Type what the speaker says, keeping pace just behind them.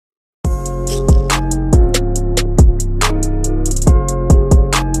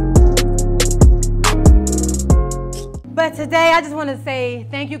Today, I just want to say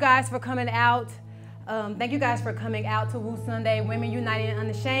thank you guys for coming out. Thank you guys for coming out to WUU Sunday, Women United and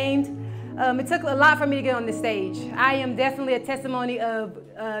Unashamed. It took a lot for me to get on this stage. I am definitely a testimony of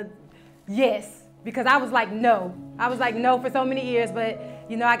yes, because I was like no. I was like no for so many years, but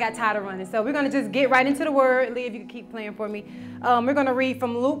you know I got tired of running. So we're going to just get right into the word. Lee, if you can keep playing for me. We're going to read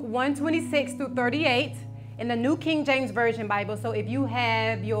from Luke 1:26 through 38 in the New King James Version Bible. So if you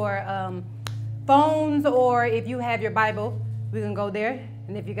have your phones or if you have your Bible, we can go there.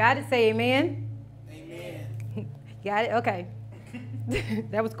 And if you got it, say amen. Amen. Got it? Okay.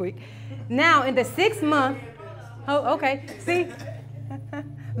 That was quick. Now, in the 6th month, oh, okay. See?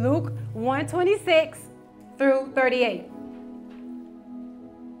 Luke 1:26 through 38.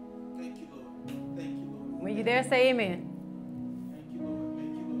 Thank you, Lord. Thank you, Lord. When you there, say amen. Thank you, Lord.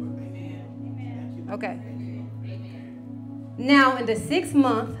 Thank you, Lord. Amen. Amen. Okay. Now, in the 6th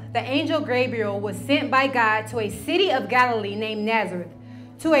month, the angel Gabriel was sent by God to a city of Galilee named Nazareth,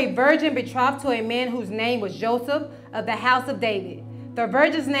 to a virgin betrothed to a man whose name was Joseph of the house of David. The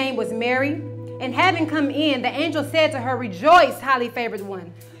virgin's name was Mary. And having come in, the angel said to her, "Rejoice, highly favored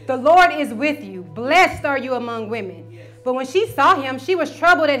one. The Lord is with you. Blessed are you among women." But when she saw him, she was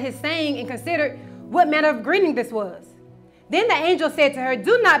troubled at his saying and considered what manner of greeting this was. Then the angel said to her,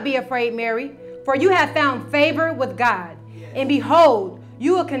 "Do not be afraid, Mary, for you have found favor with God. And behold,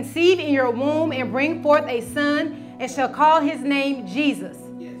 you will conceive in your womb and bring forth a son, and shall call his name Jesus.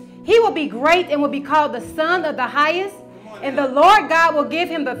 He will be great and will be called the Son of the Highest, and the Lord God will give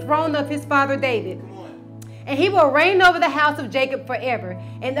him the throne of his father David. And he will reign over the house of Jacob forever,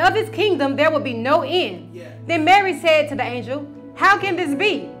 and of his kingdom there will be no end." Then Mary said to the angel, "How can this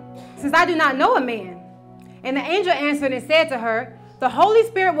be, since I do not know a man?" And the angel answered and said to her, "The Holy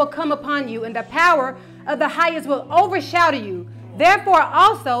Spirit will come upon you, and the power of the highest will overshadow you. Therefore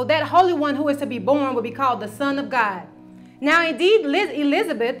also that Holy One who is to be born will be called the Son of God. Now indeed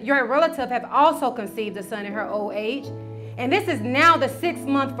Elizabeth, your relative, have also conceived a son in her old age. And this is now the 6th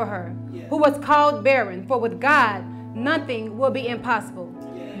month for her, who was called barren. For with God nothing will be impossible."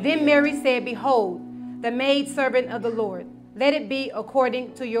 Then Mary said, "Behold, the maidservant of the Lord. Let it be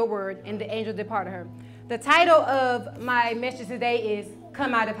according to your word." And the angel departed her. The title of my message today is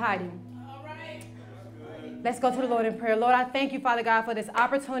Come Out of Hiding. Let's go to the Lord in prayer. Lord, I thank you, Father God, for this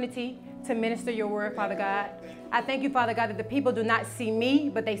opportunity to minister your word, Father God. I thank you, Father God, that the people do not see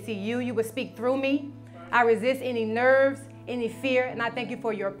me, but they see you. You will speak through me. I resist any nerves, any fear, and I thank you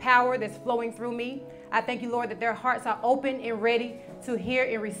for your power that's flowing through me. I thank you, Lord, that their hearts are open and ready to hear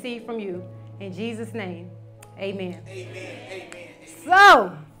and receive from you. In Jesus' name, amen. Amen. Amen.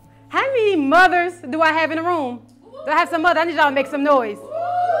 So, how many mothers do I have in the room? Do I have some mothers? I need y'all to make some noise.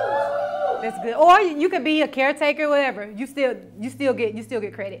 That's good. Or you could be a caretaker, whatever. You still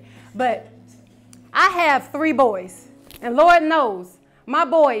get credit. But I have 3 boys, and Lord knows my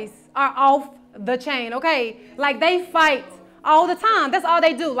boys are off the chain. Okay, like they fight all the time. That's all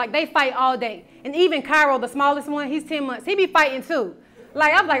they do. Like they fight all day. And even Cairo, the smallest one, he's 10 months. He be fighting too.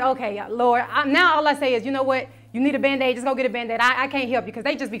 Like I'm like, okay, Lord. Now all I say is, you know what? You need a Band-Aid. Just go get a Band-Aid. I can't help you because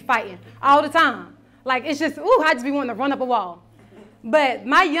they just be fighting all the time. Like it's just, ooh, I just be wanting to run up a wall. But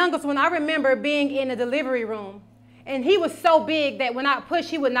my youngest one, I remember being in the delivery room, and he was so big that when I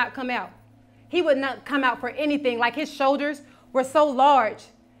pushed, he would not come out. He would not come out for anything. Like his shoulders were so large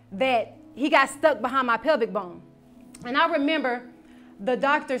that he got stuck behind my pelvic bone. And I remember the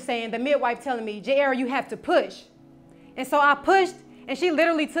doctor saying, the midwife telling me, "JR, you have to push." And so I pushed, and she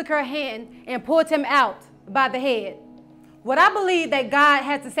literally took her hand and pulled him out by the head. What I believe that God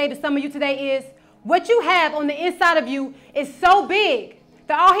has to say to some of you today is, what you have on the inside of you is so big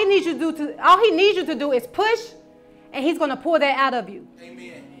that all he needs you to do is push, and he's going to pull that out of you.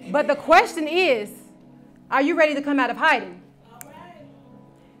 Amen. But the question is, are you ready to come out of hiding? All right.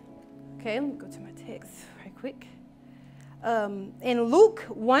 Okay, let me go to my text right quick. In Luke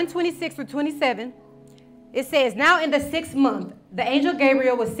 1:26 through 27, it says, "Now in the 6th month, the angel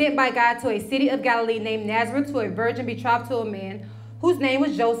Gabriel was sent by God to a city of Galilee named Nazareth to a virgin betrothed to a man whose name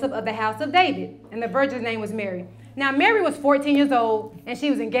was Joseph of the house of David, and the virgin's name was Mary." Now, Mary was 14 years old, and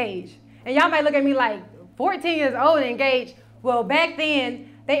she was engaged. And y'all might look at me like, 14 years old and engaged? Well, back then,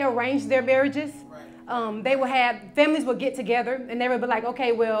 they arranged their marriages. They would have, families would get together, and they would be like,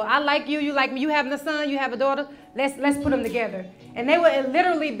 okay, well, I like you, you like me, you having a son, you have a daughter, let's put them together. And they would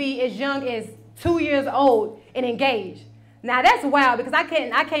literally be as young as 2 years old and engaged. Now, that's wild, because I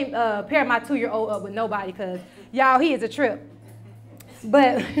can't pair my 2-year-old up with nobody, because, y'all, he is a trip.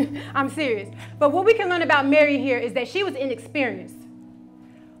 But I'm serious. But what we can learn about Mary here is that she was inexperienced.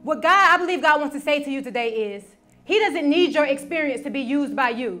 What I believe God wants to say to you today is, he doesn't need your experience to be used by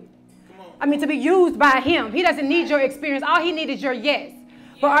you. to be used by him. He doesn't need your experience. All he needs is your yes.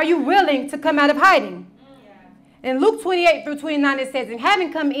 But are you willing to come out of hiding? In Luke 28 through 29, it says, and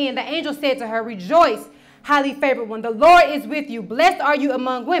having come in, the angel said to her, rejoice, highly favored one. The Lord is with you. Blessed are you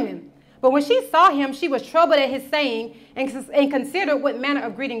among women. But when she saw him, she was troubled at his saying and considered what manner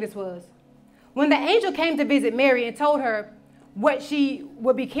of greeting this was. When the angel came to visit Mary and told her what she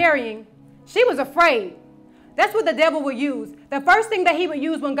would be carrying, she was afraid. That's what the devil will use. The first thing that he would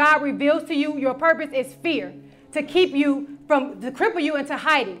use when God reveals to you your purpose is fear, to keep you to cripple you into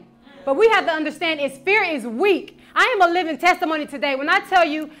hiding. But we have to understand fear is weak. I am a living testimony today. When I tell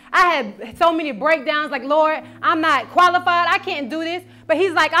you I had so many breakdowns, like, Lord, I'm not qualified. I can't do this. But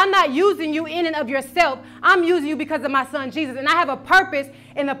he's like, I'm not using you in and of yourself. I'm using you because of my son, Jesus. And I have a purpose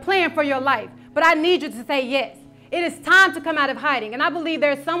and a plan for your life. But I need you to say yes. It is time to come out of hiding. And I believe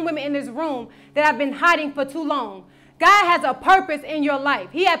there are some women in this room that have been hiding for too long. God has a purpose in your life.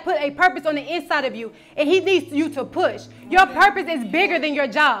 He has put a purpose on the inside of you, and he needs you to push. Your purpose is bigger than your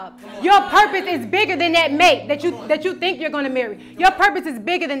job. Your purpose is bigger than that mate that you think you're going to marry. Your purpose is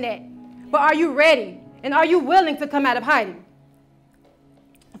bigger than that. But are you ready? And are you willing to come out of hiding?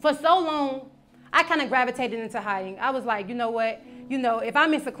 For so long, I kind of gravitated into hiding. I was like, you know what? If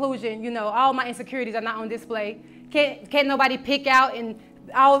I'm in seclusion, all my insecurities are not on display. Can't nobody pick out and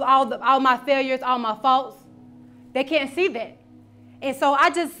all my failures, all my faults. They can't see that. And so I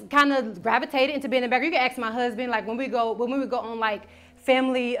just kind of gravitated into being in the back. You can ask my husband, like when we would go on like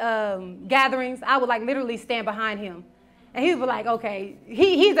family gatherings, I would like literally stand behind him. And he would be like, okay,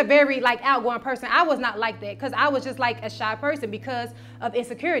 he's a very like outgoing person. I was not like that because I was just like a shy person because of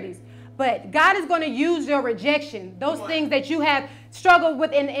insecurities. But God is going to use your rejection, those things that you have struggled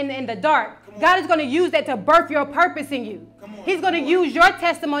with in the dark. God is going to use that to birth your purpose in you. He's going to use your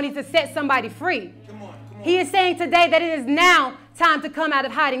testimony to set somebody free. He is saying today that it is now time to come out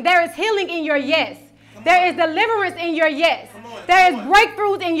of hiding. There is healing in your yes. There is deliverance in your yes. There is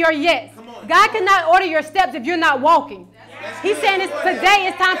breakthroughs in your yes. God cannot order your steps if you're not walking. He's saying today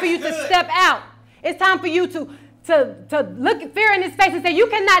it's time for you to step out. It's time for you to look at fear in his face and say, you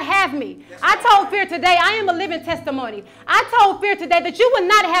cannot have me. I told fear today, I am a living testimony. I told fear today that you will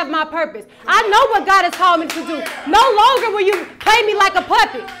not have my purpose. I know what God has called me to do. No longer will you play me like a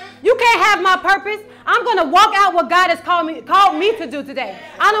puppet. You can't have my purpose. I'm going to walk out what God has called me to do today.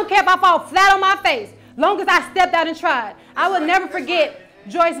 I don't care if I fall flat on my face, long as I stepped out and tried. I will never forget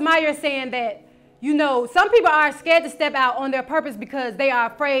Joyce Meyer saying that, some people are scared to step out on their purpose because they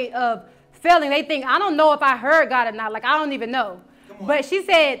are afraid of failing. They think, I don't know if I heard God or not. Like, I don't even know. But she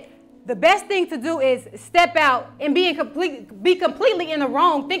said the best thing to do is step out and be completely in the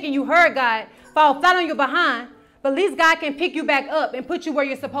wrong, thinking you heard God, fall flat on your behind. But at least God can pick you back up and put you where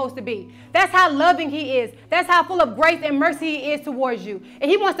you're supposed to be. That's how loving he is. That's how full of grace and mercy he is towards you. And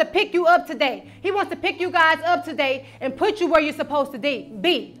he wants to pick you up today. He wants to pick you guys up today and put you where you're supposed to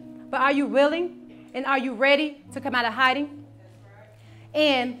be. But are you willing and are you ready to come out of hiding?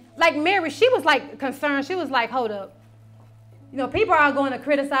 And like Mary, she was like concerned. She was like, hold up. People are going to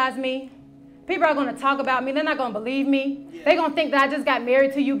criticize me. People are going to talk about me. They're not going to believe me. Yeah. They're going to think that I just got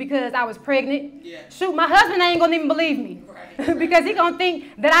married to you because I was pregnant. Yeah. Shoot, my husband ain't going to even believe me. Right. Because he's going to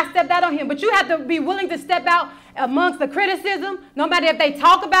think that I stepped out on him. But you have to be willing to step out amongst the criticism, no matter if they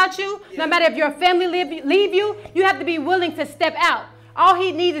talk about you, no matter if your family leave you. You have to be willing to step out. All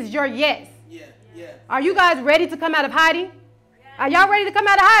he needs is your yes. Yeah. Yeah. Are you guys ready to come out of hiding? Are y'all ready to come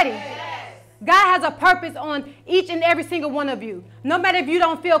out of hiding? Yeah. God has a purpose on each and every single one of you. No matter if you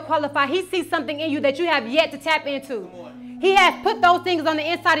don't feel qualified, he sees something in you that you have yet to tap into. He has put those things on the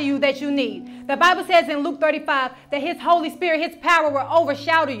inside of you that you need. The Bible says in Luke 35 that his Holy Spirit, his power will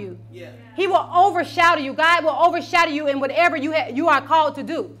overshadow you. Yeah. He will overshadow you. God will overshadow you in whatever you are called to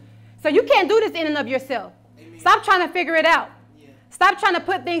do. So you can't do this in and of yourself. Amen. Stop trying to figure it out. Yeah. Stop trying to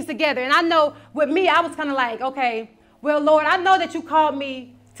put things together. And I know with me, I was kind of like, okay, well, Lord, I know that you called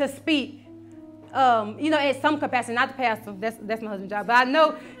me to speak. At some capacity, not the pastor, that's my husband's job, but I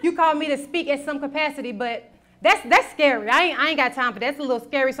know you called me to speak at some capacity, but that's scary. I ain't got time for that. That's a little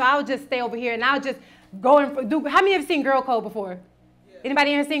scary, so I'll just stay over here and I'll just go and do. How many have seen Girl Code before? Yeah.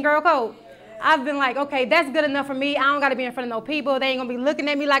 Anybody here seen Girl Code? Yeah. I've been like, okay, that's good enough for me. I don't got to be in front of no people. They ain't going to be looking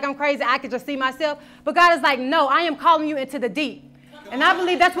at me like I'm crazy. I can just see myself. But God is like, no, I am calling you into the deep. And I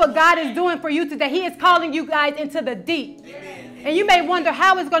believe that's what God is doing for you today. He is calling you guys into the deep. Amen. And you may wonder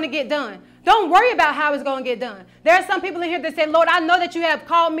how it's going to get done. Don't worry about how it's going to get done. There are some people in here that say, Lord, I know that you have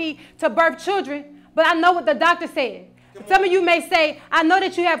called me to birth children, but I know what the doctor said. Some of you may say, I know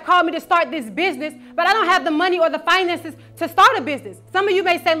that you have called me to start this business, but I don't have the money or the finances to start a business. Some of you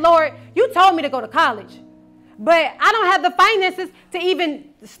may say, Lord, you told me to go to college, but I don't have the finances to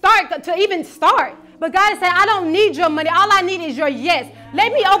even start. But God is saying, I don't need your money. All I need is your yes.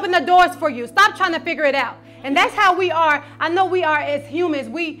 Let me open the doors for you. Stop trying to figure it out. And that's how we are. I know we are as humans.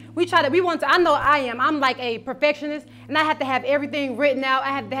 We want to, I know I am. I'm like a perfectionist, and I have to have everything written out. I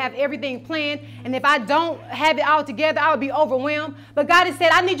have to have everything planned. And if I don't have it all together, I would be overwhelmed. But God has said,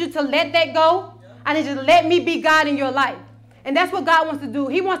 I need you to let that go. I need you to let me be God in your life. And that's what God wants to do.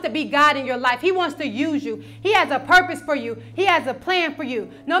 He wants to be God in your life. He wants to use you. He has a purpose for you. He has a plan for you.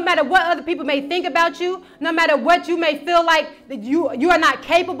 No matter what other people may think about you, no matter what you may feel like that you are not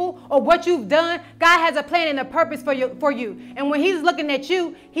capable or what you've done, God has a plan and a purpose for you. And when he's looking at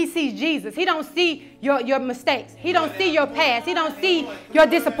you, he sees Jesus. He don't see your mistakes. He don't see your past. He don't see your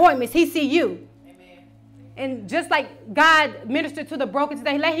disappointments. He sees you. And just like God ministered to the broken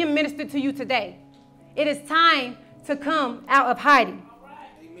today, let him minister to you today. It is time to come out of hiding.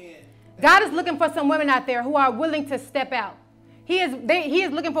 God is looking for some women out there who are willing to step out. He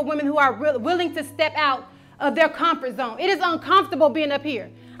is looking for women who are willing to step out of their comfort zone. It is uncomfortable being up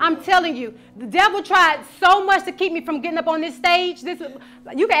here. I'm telling you, the devil tried so much to keep me from getting up on this stage.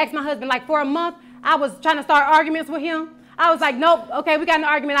 You can ask my husband, like for a month, I was trying to start arguments with him. I was like, nope, okay, we got an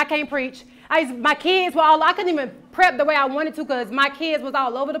argument. I can't preach. My kids were I couldn't even prep the way I wanted to because my kids was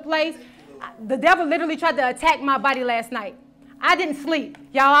all over the place. The devil literally tried to attack my body last night. I didn't sleep.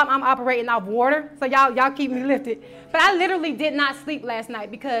 Y'all, I'm operating off water, so y'all keep me lifted. But I literally did not sleep last night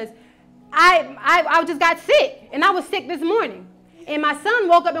because I just got sick, and I was sick this morning. And my son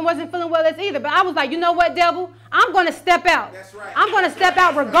woke up and wasn't feeling well as either. But I was like, you know what, devil? I'm going to step out. That's right. I'm going to step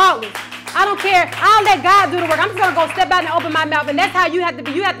out regardless. I don't care. I'll let God do the work. I'm just going to go step out and open my mouth. And that's how you have to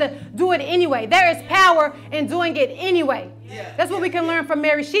be. You have to do it anyway. There is power in doing it anyway. That's what we can learn from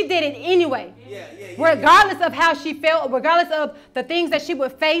Mary. She did it anyway. Regardless of how she felt, regardless of the things that she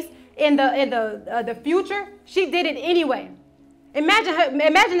would face in the future, she did it anyway.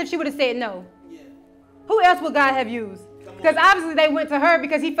 Imagine if she would have said no. Who else would God have used? Because obviously they went to her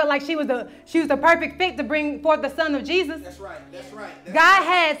because he felt like she was the perfect fit to bring forth the Son of Jesus. That's right. God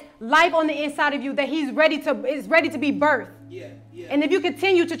has life on the inside of you that is ready to be birthed. And if you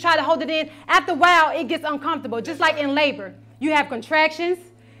continue to try to hold it in, after a while it gets uncomfortable. Just like in labor, you have contractions.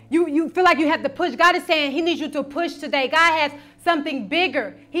 You feel like you have to push. God is saying he needs you to push today. God has something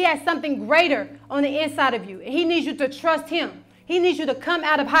bigger. He has something greater on the inside of you. And he needs you to trust him. He needs you to come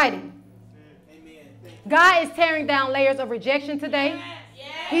out of hiding. God is tearing down layers of rejection today.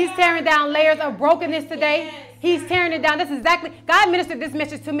 He's tearing down layers of brokenness today. He's tearing it down. God ministered this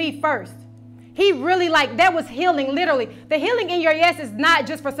message to me first. He really that was healing, literally. The healing in your yes is not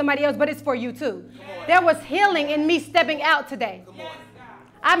just for somebody else, but it's for you too. There was healing in me stepping out today.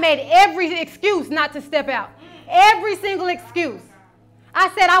 I made every excuse not to step out. Every single excuse. I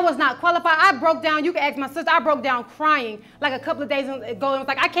said I was not qualified. I broke down. You can ask my sister. I broke down crying like a couple of days ago. And was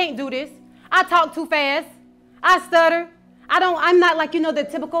like, I can't do this. I talk too fast. I stutter. I'm not like, the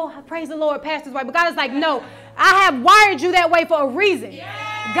typical praise the Lord pastor's wife. But God is like, no, I have wired you that way for a reason.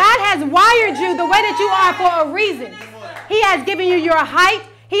 God has wired you the way that you are for a reason. He has given you your height.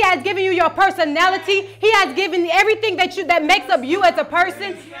 He has given you your personality. He has given everything that makes up you as a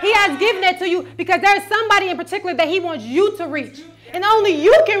person. He has given that to you because there's somebody in particular that he wants you to reach. And only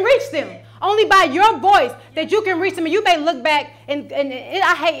you can reach them. Only by your voice that you can reach them. And you may look back, and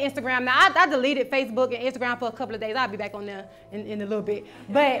I hate Instagram now. I deleted Facebook and Instagram for a couple of days. I'll be back on there in a little bit.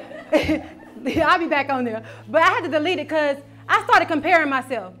 But I'll be back on there. But I had to delete it because I started comparing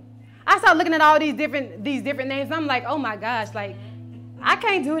myself. I started looking at all these different names. And I'm like, oh my gosh, I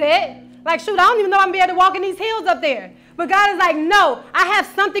can't do that. Shoot, I don't even know I'm going to be able to walk in these hills up there. But God is like, no, I have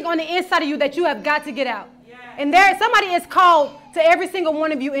something on the inside of you that you have got to get out. And somebody is called to every single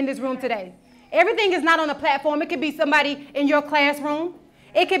one of you in this room today. Everything is not on a platform. It could be somebody in your classroom.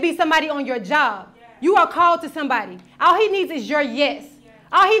 It could be somebody on your job. You are called to somebody. All he needs is your yes.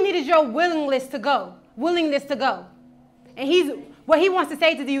 All he needs is your willingness to go. And what he wants to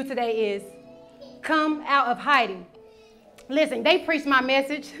say to you today is, come out of hiding. Listen, they preached my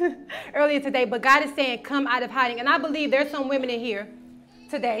message earlier today, but God is saying, come out of hiding. And I believe there's some women in here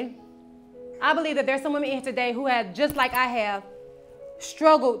today. I believe that there's some women in here today who have, just like I have,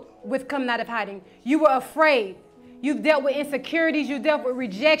 struggled with coming out of hiding. You were afraid. You've dealt with insecurities. You dealt with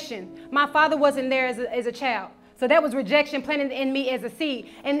rejection. My father wasn't there as a child. So that was rejection planted in me as a seed.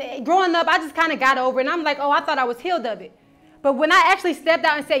 And growing up, I just kind of got over it. And I'm like, oh, I thought I was healed of it. But when I actually stepped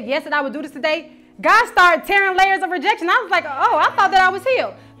out and said, yes, that I would do this today, God started tearing layers of rejection. I was like, oh, I thought that I was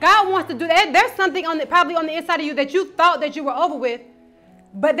healed. God wants to do that. There's something probably on the inside of you that you thought that you were over with.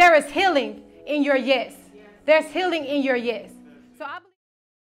 But there is healing in your yes. There's healing in your yes. So I